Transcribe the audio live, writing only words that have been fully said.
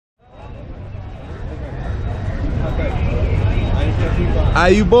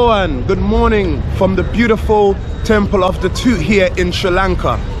Ayubowan, good morning from the beautiful Temple of the Toot here in Sri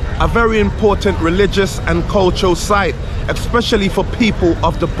Lanka. A very important religious and cultural site, especially for people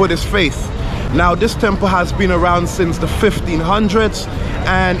of the Buddhist faith. Now, this temple has been around since the 1500s,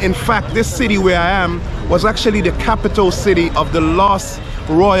 and in fact, this city where I am was actually the capital city of the last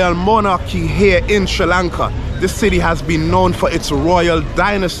royal monarchy here in Sri Lanka. This city has been known for its royal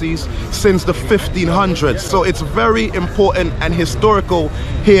dynasties since the 1500s, so it's very important and historical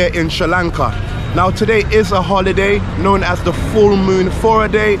here in Sri Lanka. Now, today is a holiday known as the full moon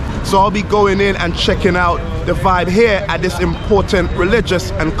day, so I'll be going in and checking out the vibe here at this important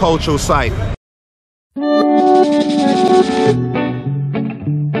religious and cultural site.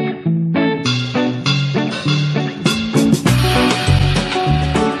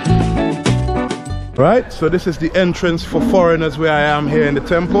 Right, so this is the entrance for foreigners where I am here in the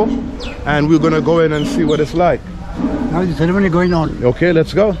temple, and we're gonna go in and see what it's like. Now the ceremony going on. Okay,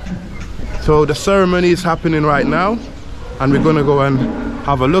 let's go. So the ceremony is happening right now, and we're gonna go and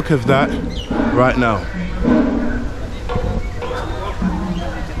have a look at that right now.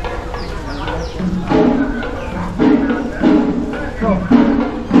 So,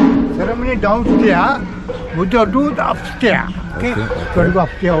 ceremony downstairs, Buddha do the upstairs. Okay, so go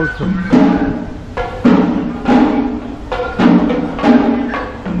upstairs also.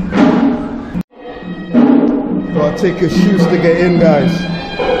 Gotta take your shoes to get in, guys.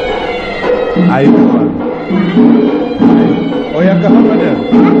 Ayubowan. Oh, ya Muhammad.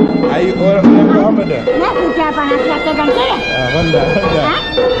 Ayu Muhammad. Nak ucap panas lagi dan kira. Benda.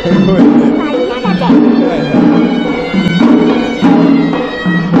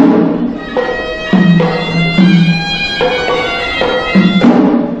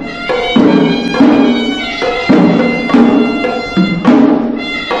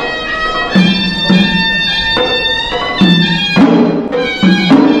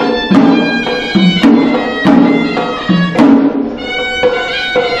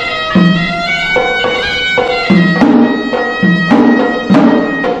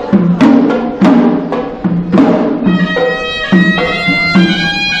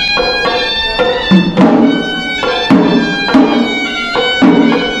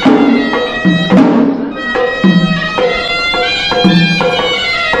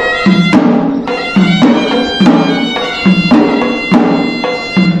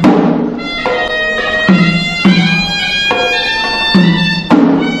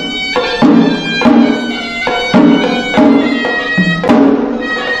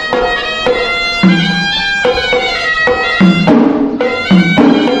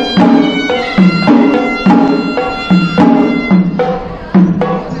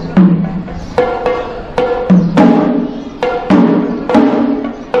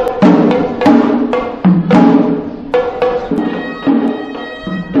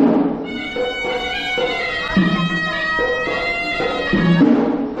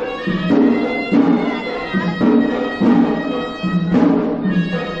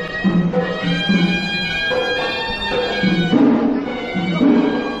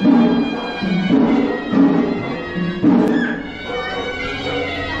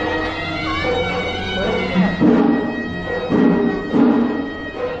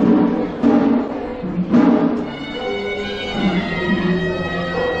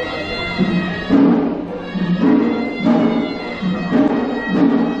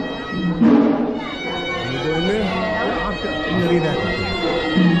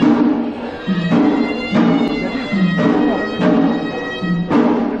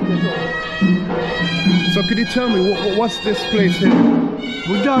 So could you tell me what's this place here?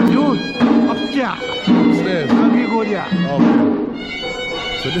 Buddha do upstairs. Upstairs. Now we go there.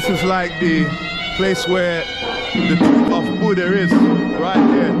 Okay. So this is like the place where the tomb of Buddha is, right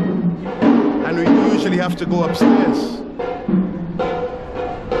there. And we usually have to go upstairs.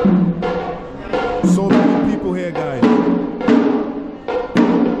 So many people here, guys.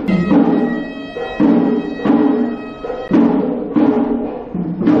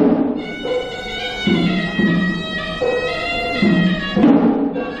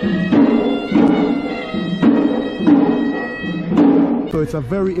 So it's a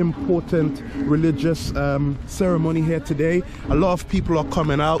very important religious ceremony here today. A lot of people are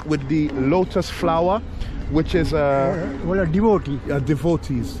coming out with the lotus flower, which is Well, a devotee.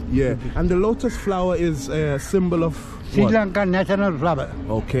 devotees, yeah. And the lotus flower is a symbol of Sri what? Lanka national flower.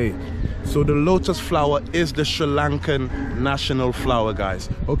 Okay, so the lotus flower is the Sri Lankan national flower, guys.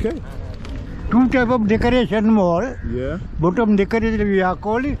 Okay. Two type of decoration more. Yeah. Bottom decoration we are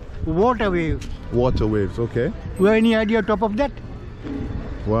calling water wave. Water waves. Okay. You have any idea top of that?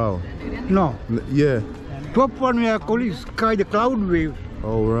 Wow. No. Yeah. top one we are calling sky the cloud wave.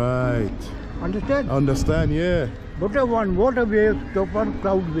 All right. Understand? Understand, yeah. Bottom one water wave, top one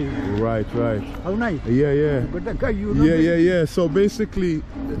cloud wave. Right. How nice? Yeah. But the guy, you know Yeah. So basically,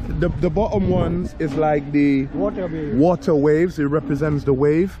 the bottom ones is like the water wave. Water waves. It represents the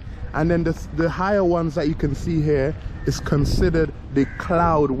wave, and then the higher ones that you can see here is considered the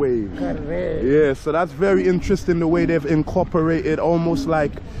cloud wave. Correct. Yeah. So that's very interesting the way they've incorporated almost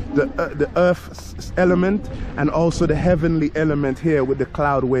like the earth element and also the heavenly element here with the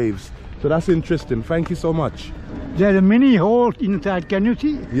cloud waves. So that's interesting. Thank you so much. There are many holes inside. Can you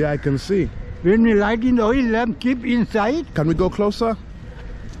see? Yeah, I can see. When we light in the oil lamp, keep inside. Can we go closer?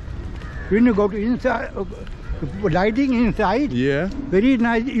 When you go to inside, lighting inside. Yeah. Very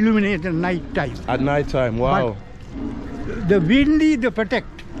nice illumination night time. At night time. Wow. But the windy they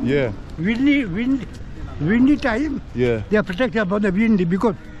protect. Yeah. Windy time. Yeah. They protect about the windy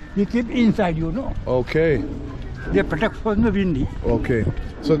because you keep inside, you know. Okay. They protect from the windy. Okay.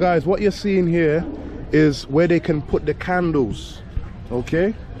 So guys, what you're seeing here is where they can put the candles.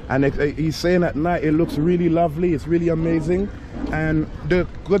 Okay. And he's saying at night it looks really lovely. It's really amazing. And the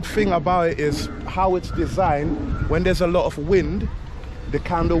good thing about it is how it's designed. When there's a lot of wind, the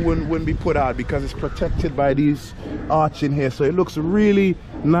candle wouldn't be put out because it's protected by these arch in here. So it looks really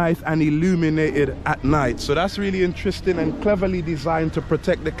nice and illuminated at night. So that's really interesting and cleverly designed to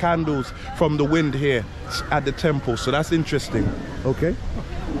protect the candles from the wind here at the temple. So that's interesting. Okay.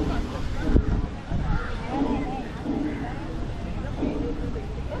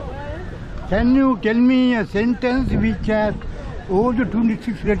 Can you tell me a sentence which has all the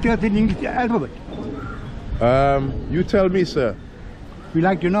 26 letters in English alphabet? You tell me, sir. We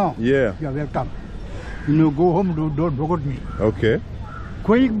like to know. Yeah. You are welcome. You know, go home, don't forget me. Okay.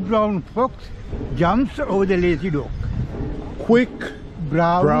 Quick brown fox jumps over the lazy dog. Quick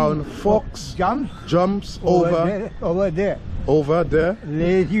Brown fox jumps over the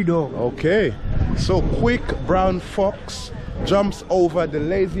lazy dog. Okay. So quick brown fox jumps over the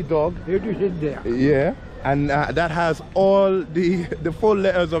lazy dog. You have to sit there. Yeah. And that has all the 4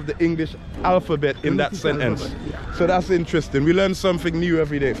 letters of the English alphabet in that sentence. Yeah. So that's interesting. We learn something new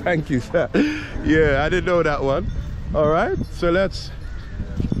every day. Thank you, sir. Yeah, I didn't know that one. All right. So let's.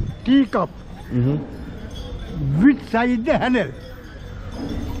 Teacup. Which side the handle?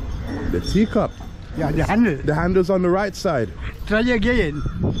 The teacup. Yeah, the handle. The handle's on the right side. Try again.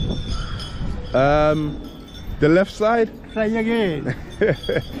 The left side? Try again.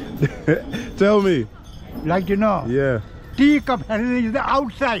 Tell me. Like you know. Yeah. Teacup handle is the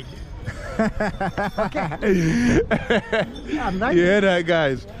outside. Okay. I'm right. You hear that,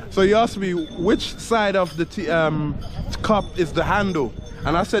 guys? So you asked me which side of the cup is the handle,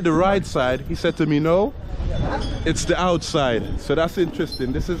 and I said the right side. He said to me, no, it's the outside. So that's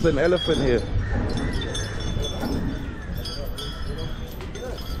interesting. This is an elephant here.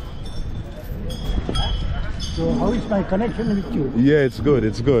 So how is my connection with you? Yeah, it's good.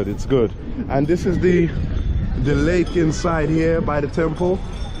 It's good. It's good. And this is the lake inside here by the temple.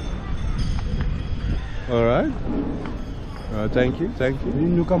 All right. Thank you.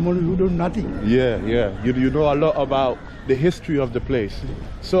 When you come on, you do nothing. Yeah. You know a lot about the history of the place.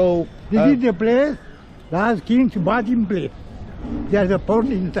 So This is the place, last king's bathing place. There's a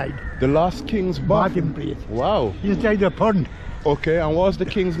pond inside. The last king's Bathing place. Wow. Inside the pond. Okay, and what's the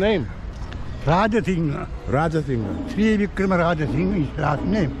king's name? Rajasingha. Rajasingha. Sri Vikrama Rajasingha is his last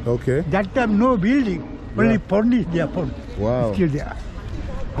name. Okay. That time no building, only pond is there, pond. Wow. It's still there.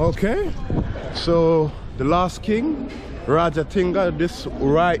 Okay. So the last king, Rajatinga, this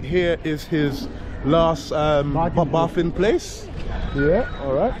right here is his last bathing place. Yeah,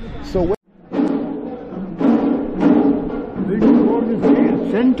 all right. So when you go to the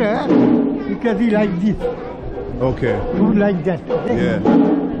center, you can see like this. okay. Food like that. Yeah.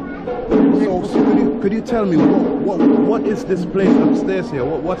 So could you tell me what is this place upstairs here?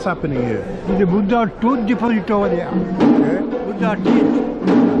 What's happening here? The Buddha tooth deposit over there. Okay. Buddha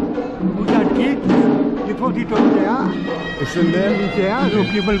teeth deposit over there. It's in there? It's there, so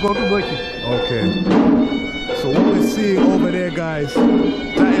people go to worship. Okay. So what we're seeing over there, guys,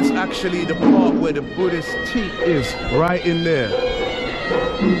 that is actually the part where the Buddhist teeth is, right in there.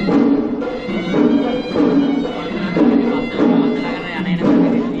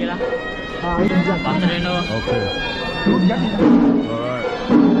 Okay. Alright.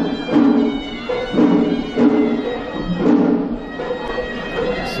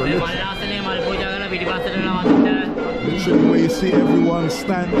 So literally where you see everyone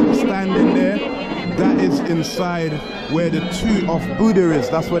standing there, that is inside where the tooth of Buddha is.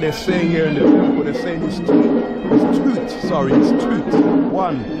 That's what they're saying here in the temple. They're saying his tooth.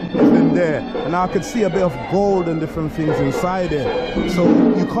 One is in there. And I could see a bit of gold and different things inside there. So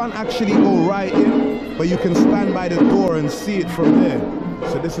you can't actually go right in, but you can stand by the door and see it from there.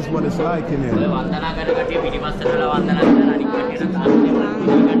 So this is what it's like in here.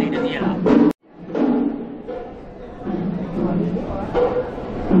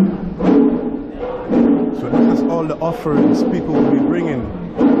 So this is all the offerings people will be bringing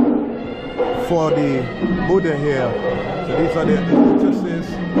for the Buddha here. So these are the lotuses.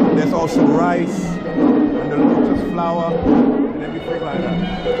 There's also rice and the lotus flower and everything like that.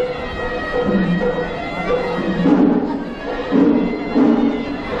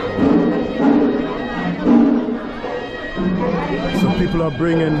 So people are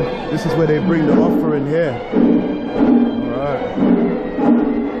bringing, this is where they bring the offering here. Alright.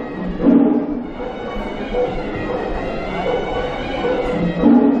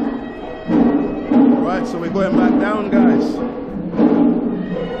 So we're going back down, guys.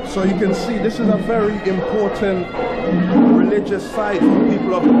 So you can see this is a very important religious site for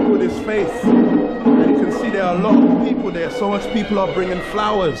people of the Buddhist faith. And you can see there are a lot of people there. So much people are bringing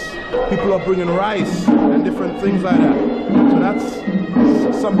flowers, people are bringing rice and different things like that. So that's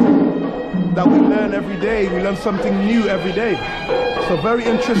something that we learn every day. We learn something new every day. So very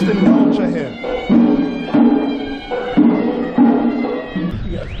interesting culture here.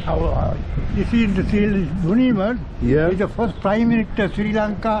 This is the Sri Lanka. Yeah. He's the first Prime Minister of Sri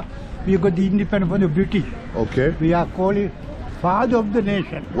Lanka. We got the independence from the British. Okay. We are calling Father of the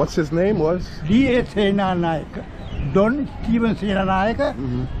Nation. What's his name was? D.A. Senanayaka. Don Stephen Senanayaka.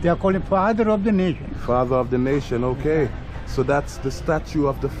 They are calling Father of the Nation. Father of the Nation, okay. So that's the statue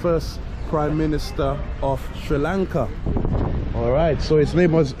of the first Prime Minister of Sri Lanka. Alright, so his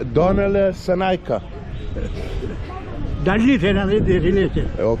name was Donald Senanayaka. Dudley Senanayaka, the relation.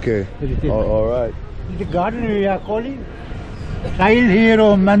 Okay. Alright. The garden we are calling Child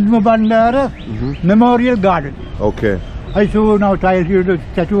Hero Mandma Bandara Memorial Garden. Okay. I saw now Child Hero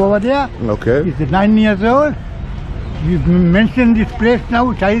statue over there. Okay. It's 9 years old. You mentioned this place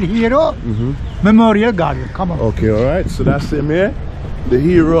now, Child Hero Memorial Garden. Come on. Okay, alright. So that's him here. The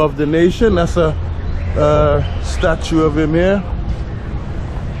hero of the nation. That's a statue of him here.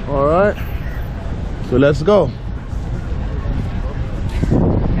 Alright. So let's go.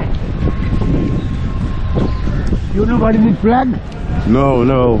 You know what is the flag? No,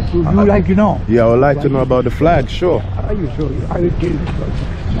 no. Would you like to know? Yeah, I would like to know about the flag, sure. I will show you. I will tell you.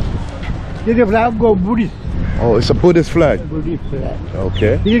 This is a flag of Buddhist. Oh, it's a Buddhist flag? Buddhist flag.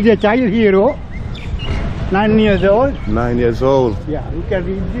 Okay. This is a child hero, 9 years old. 9 years old. Yeah, you can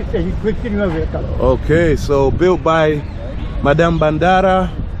read this and you question your way up. Okay, so built by Madame Bandara.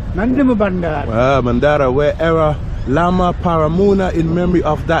 Mandama Bandara. Bandara, wherever Lama Paramuna in memory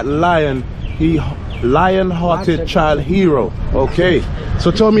of that lion, lion-hearted child hero. Okay,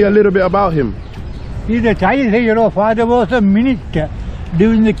 so tell me a little bit about him. He's a child hero. Father was a minister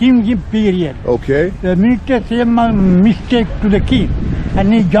during the kingship period. Okay. The minister said a mistake to the king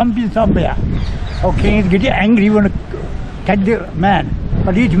and he jumped in somewhere. Okay, he's getting angry. He want to catch the man,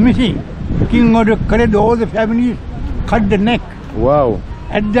 but he's missing. King ordered to collect all the families, cut the neck. Wow.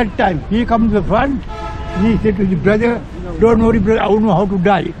 At that time, he comes to the front and he said to his brother, "Don't worry, brother, I don't know how to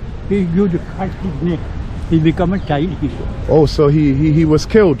die." He used to cut his neck. He became a child hero. Oh, so he was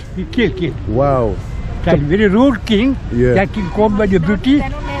killed? He killed. Wow. Child, very rude king. Yeah. That king caught by the British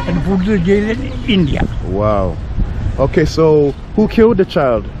and put to the jail in India. Wow. Okay, so who killed the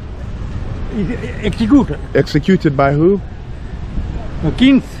child? He's executed. Executed by who? The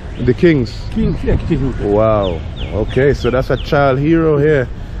kings. The kings. Kings executed. Wow. Okay, so that's a child hero here.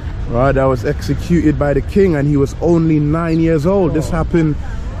 Right, that was executed by the king and he was only 9 years old. This happened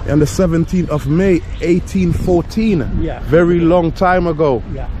on the 17th of May, 1814. Yeah. Very long time ago.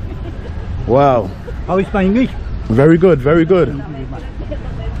 Yeah. Wow. How is my English? Very good, very good.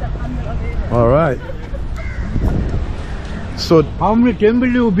 All right. So how many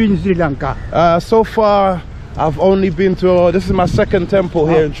temples you been in Sri Lanka? So far, I've only been to, this is my second temple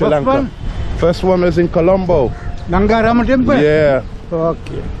here in Sri Lanka. One? First one was in Colombo. Langarama temple? Yeah.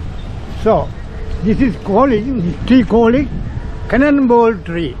 Okay. So, this is calling, this tree calling Cannonball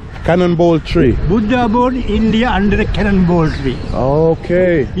tree. Cannonball tree. Buddha born in India under the Cannonball tree.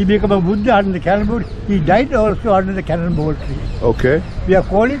 Okay. He became a Buddha under the Cannonball. He died also under the Cannonball tree. Okay. We are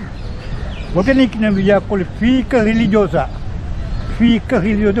calling, botanic name we are calling Fica religiosa. Fica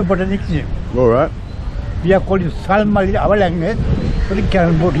religiosa botanic name. Alright. We are calling Salma, our language, for the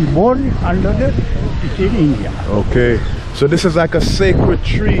Cannonball. He born under the British in India. Okay. So this is like a sacred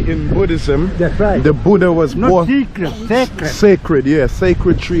tree in Buddhism. That's right. The Buddha was Not born... secret, sacred. Sacred, yeah.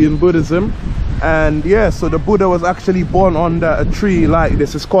 Sacred tree in Buddhism. And yeah, so the Buddha was actually born under a tree like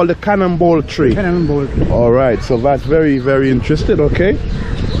this. It's called the cannonball tree. Cannonball tree. All right. So that's very, very interesting. Okay.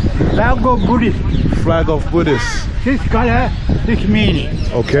 Flag of Buddhist. Flag of Buddhists. This color, this meaning.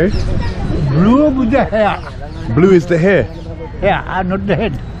 Okay. Blue Buddha hair. Blue is the hair. Hair, not the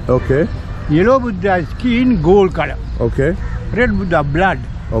head. Okay. Yellow Buddha skin, gold color. Okay. Red Buddha blood.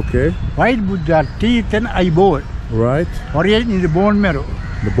 Okay. White Buddha teeth and eyeball. Right. Orange is the bone marrow.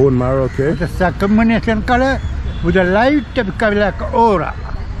 The bone marrow. Okay. The combination color with a light color like aura.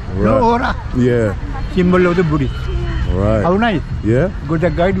 No Right. aura. Yeah. Symbol of the Buddhist. Right. How nice. Yeah. Because the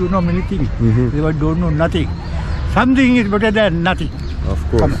guide you know many things. Mhm. They don't know nothing. Something is better than nothing. Of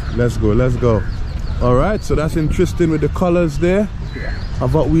course. Let's go. Let's go. All right. So that's interesting with the colors there.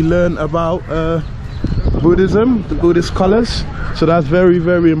 Of what we learn about Buddhism, the Buddhist colors. So that's very,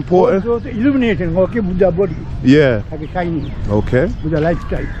 very important. Also the illumination, okay, Buddha body. Yeah. Like a shining. Okay. Buddha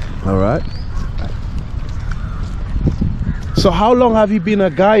lifestyle. All right. So how long have you been a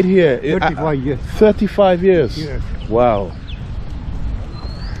guide here? 35 years. 35 years. Yes. Wow.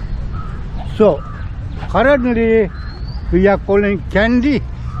 So, currently we are calling Kandy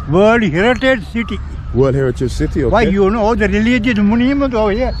World Heritage City. World Heritage City. Okay. Why you know all the religious monuments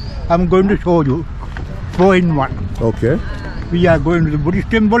over here? I'm going to show you 4 in 1. Okay. We are going to the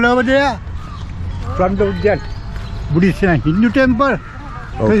Buddhist temple over there. Front of that Buddhist and Hindu temple.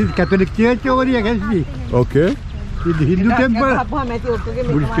 Okay. Catholic church over there, can you see? Okay. With the Hindu temple,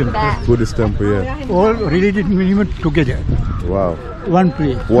 Buddhist temple. Buddhist temple, yeah. All religious monuments together. Wow. One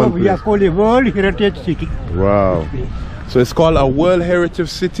place. One So we are place. called a World Heritage City. Wow. So it's called a World Heritage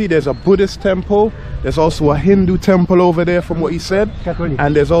City. There's a Buddhist temple. There's also a Hindu temple over there from what he said. Catholic.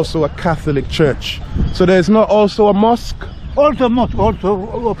 And there's also a Catholic church. So there's not also a mosque? Also mosque,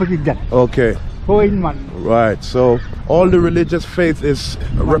 also opposite that. Okay. 4 in 1. Right. So all the religious faith is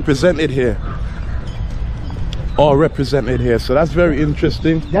represented here. All represented here. So that's very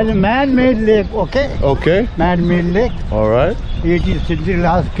interesting. That's a man-made lake, okay? Okay. Man-made lake, All right. 18th century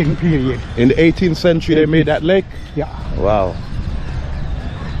last king period. In the 18th century they made that lake? Yeah. Wow.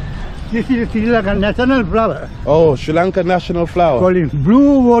 This is Sri Lanka national flower, Oh, Sri Lanka national flower. called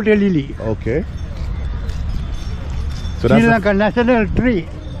blue water lily. Okay. So Sri that's Lanka national tree.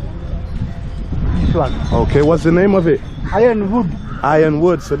 This one, okay. What's the name of it? ironwood.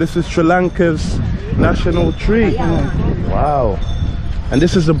 Ironwood. So this is Sri Lanka's national tree. Wow. And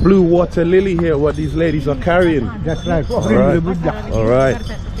this is a blue water lily here, what these ladies are carrying. That's right, offering All right. to the Buddha. All right.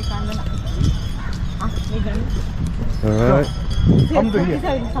 All right. Come to here.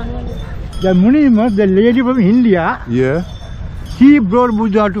 The Munima, the lady from India, Yeah. she brought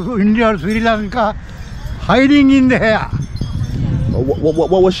Buddha to India or Sri Lanka, hiding in the hair. What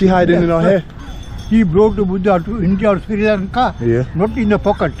was she hiding in her hair? She brought the Buddha to India or Sri Lanka, Yeah. not in the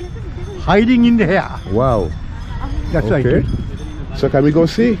pocket, hiding in the hair. Wow. That's Okay. right. So can we go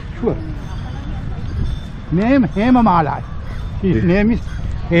see? Sure. Name Hemamala. His Yeah. name is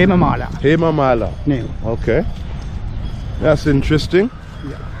Hemamala. Hema Mala. Name. Okay. That's interesting.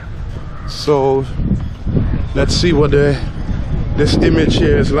 So let's see what this image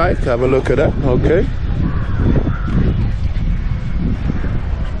here is like. Have a look at that. Okay.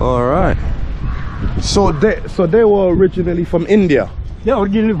 All right. So they were originally from India. They are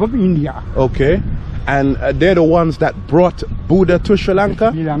originally from India, Okay. And they're the ones that brought Buddha to Sri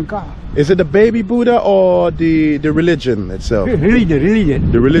Lanka. Sri Lanka. Is it the baby Buddha or the religion itself?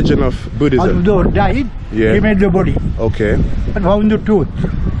 Religion. The religion of Buddhism. Although died, Yeah. he made the body. Okay. And found the truth.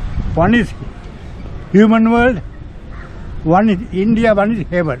 One is human world, one is India, one is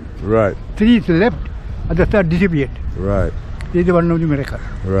heaven. Right. 3 is left, and the third disappeared. Right. This is one of the miracle.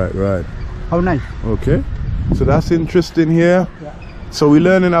 Right. Right. How nice. Okay. So that's interesting here. So we're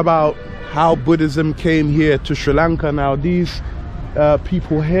learning about how Buddhism came here to Sri Lanka. Now these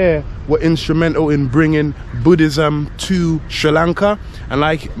people here were instrumental in bringing Buddhism to Sri Lanka, and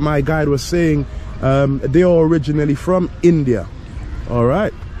like my guide was saying, they are originally from India. All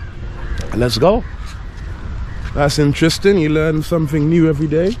right, let's go. That's interesting. You learn something new every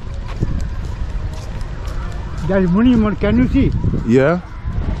day. That is monument, can you see? Yeah.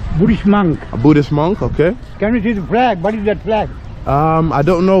 Buddhist monk. A Buddhist monk. Okay. Can you see the flag? What is that flag? I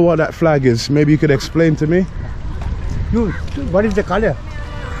don't know what that flag is. Maybe you could explain to me. What is the color?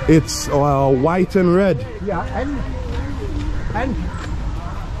 It's white and red. Yeah, and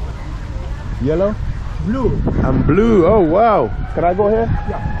Yellow blue. and blue. Oh wow. Can I go here?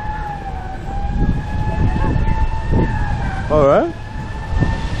 Yeah. All right.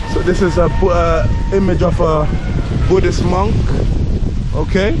 So So this is a image of a Buddhist monk.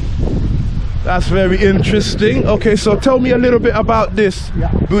 Okay, that's very interesting. Okay, so tell me a little bit about this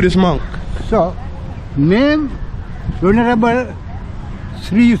Buddhist monk. So, name Venerable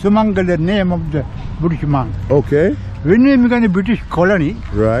Sri Sumangala, name of the Buddhist monk. Okay. When we became a British colony,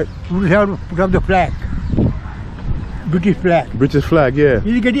 Right. we have to put up the flag. British flag. British flag, yeah.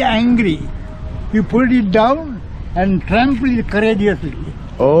 He's getting angry. He pulled it down and trampled it courageously.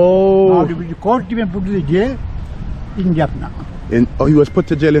 Oh. Now the court even put to the jail in Jaffna. Oh, he was put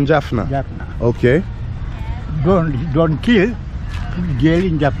to jail in Jaffna. Jaffna. Okay. Don't kill. Put to jail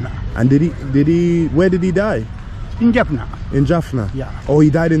in Jaffna. And where did he die? In Jaffna. In Jaffna? Yeah. Oh, he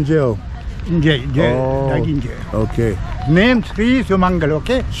died in jail. In jail. Oh. Died in jail. Okay. Name Sri Sumangala,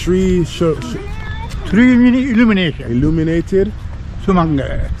 okay? Sri Meaning illumination. Illuminated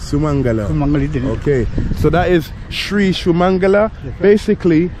Sumangala. Sumangala. Sumangala. Okay, so that is Sri Sumangala.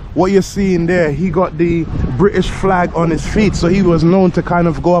 Basically, what you're seeing there, he got the British flag on his feet, so he was known to kind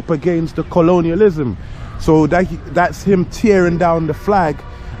of go up against the colonialism. So that's him tearing down the flag,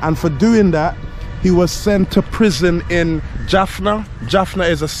 and for doing that, he was sent to prison in Jaffna. Jaffna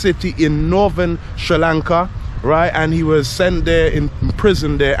is a city in northern Sri Lanka, right? And he was sent there in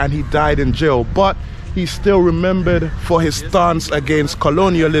prison there, and he died in jail. But he's still remembered for his stance against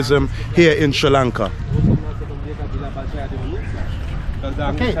colonialism here in Sri Lanka.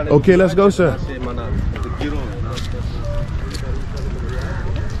 Okay, let's go, sir.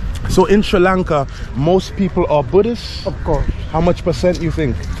 So in Sri Lanka, most people are Buddhists? Of course. How much percent you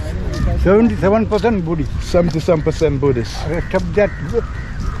think? 77% Buddhist. 77% Buddhist. Rest of that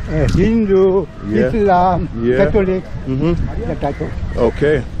Hindu, Islam, Catholic, that type of.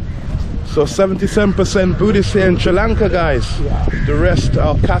 Okay. So 77% Buddhists here in Sri Lanka, guys. Yeah. The rest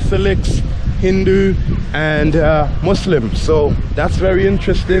are Catholics, Hindu, and Muslim. So that's very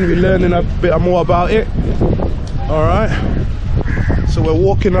interesting. We're learning a bit more about it. All right. So we're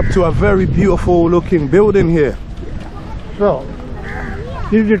walking up to a very beautiful looking building here. So,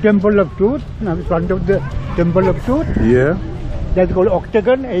 this is the Temple of Truth. Now in front of the Temple of Truth. Yeah. That's called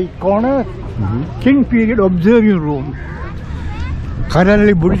octagon, 8 corners, King period observing room.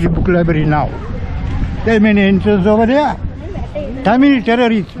 Currently Buddhist book library now. There are many entrances over there. Tamil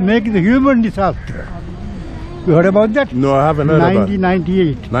terrorists make the human disaster. You heard about that? No, I haven't heard about it.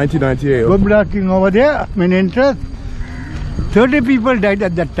 1998. 1998. Go blocking over there, main entrance. 30 people died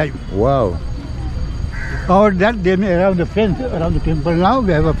at that time. Wow. Over that, they made around the fence, around the temple now,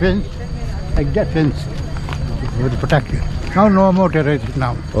 we have a fence, like that fence, for the protection. Now no more terrorists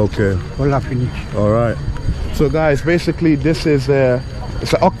now. Okay. All are finished. All right. So guys, basically this is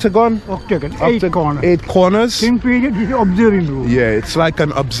it's an octagon. Octagon, 8 corners. 8 corners. King period is observing room. Yeah, it's like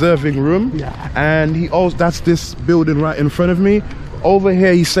an observing room. Yeah. And he also, that's this building right in front of me. Over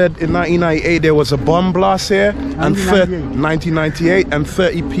here, he said in 1998 there was a bomb blast here, and 1998, and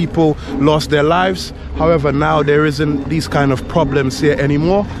 30 people lost their lives. However, now there isn't these kind of problems here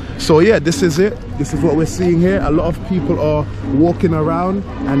anymore. So yeah, this is it. This is what we're seeing here. A lot of people are walking around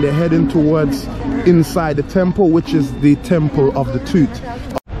and they're heading towards inside the temple, which is the Temple of the Tooth.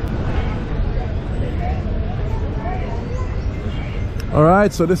 All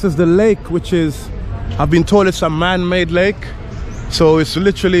right, so this is the lake, which is, I've been told it's a man-made lake. So it's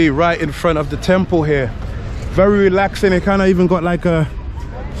literally right in front of the temple here. Very relaxing. It kind of even got like a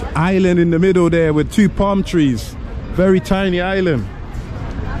island in the middle there with 2 palm trees. Very tiny island.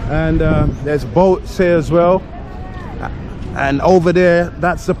 And there's boats here as well. And over there,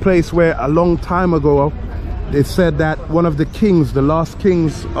 that's the place where a long time ago, they said that one of the kings, the last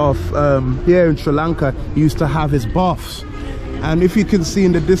kings of here in Sri Lanka, used to have his baths. And if you can see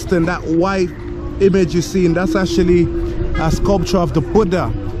in the distance, that white image you're seeing, that's actually a sculpture of the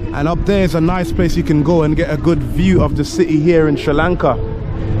Buddha, and up there is a nice place you can go and get a good view of the city here in Sri Lanka.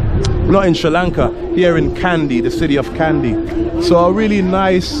 Not in Sri Lanka, here in Kandy, the city of Kandy. So a really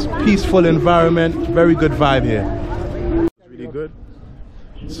nice, peaceful environment, very good vibe here. Really good.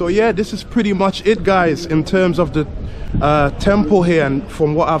 So yeah, this is pretty much it, guys, in terms of the temple here and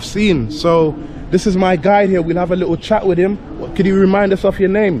from what I've seen. So this is my guide here. We'll have a little chat with him. Could you remind us of your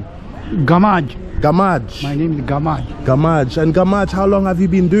name? Gamaj. Gamaj. My name is Gamaj. Gamaj. And Gamaj, how long have you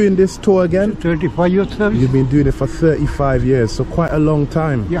been doing this tour again? 35 years service. You've been doing it for 35 years, so quite a long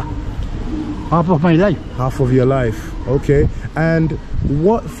time. Yeah. Half of my life. Half of your life. Okay. And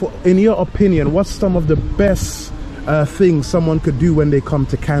what, in your opinion, what's some of the best things someone could do when they come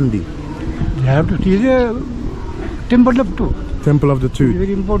to Kandy? They have to see the Temple of Truth. Temple of the Tooth.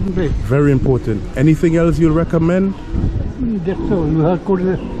 Very important place. Very important. Anything else you'll recommend? That's all. You have to go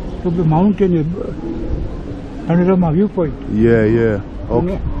to the mountain, Panorama viewpoint. Yeah, yeah.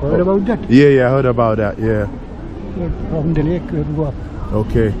 Okay. Heard about that? Yeah, I heard about that. Yeah. From the lake, we go up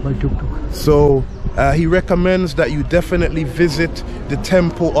Okay. by tuk-tuk. So he recommends that you definitely visit the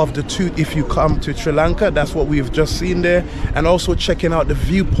Temple of the Tooth if you come to Sri Lanka. That's what we've just seen there. And also checking out the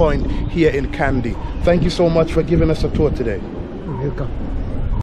viewpoint here in Kandy. Thank you so much for giving us a tour today. Welcome.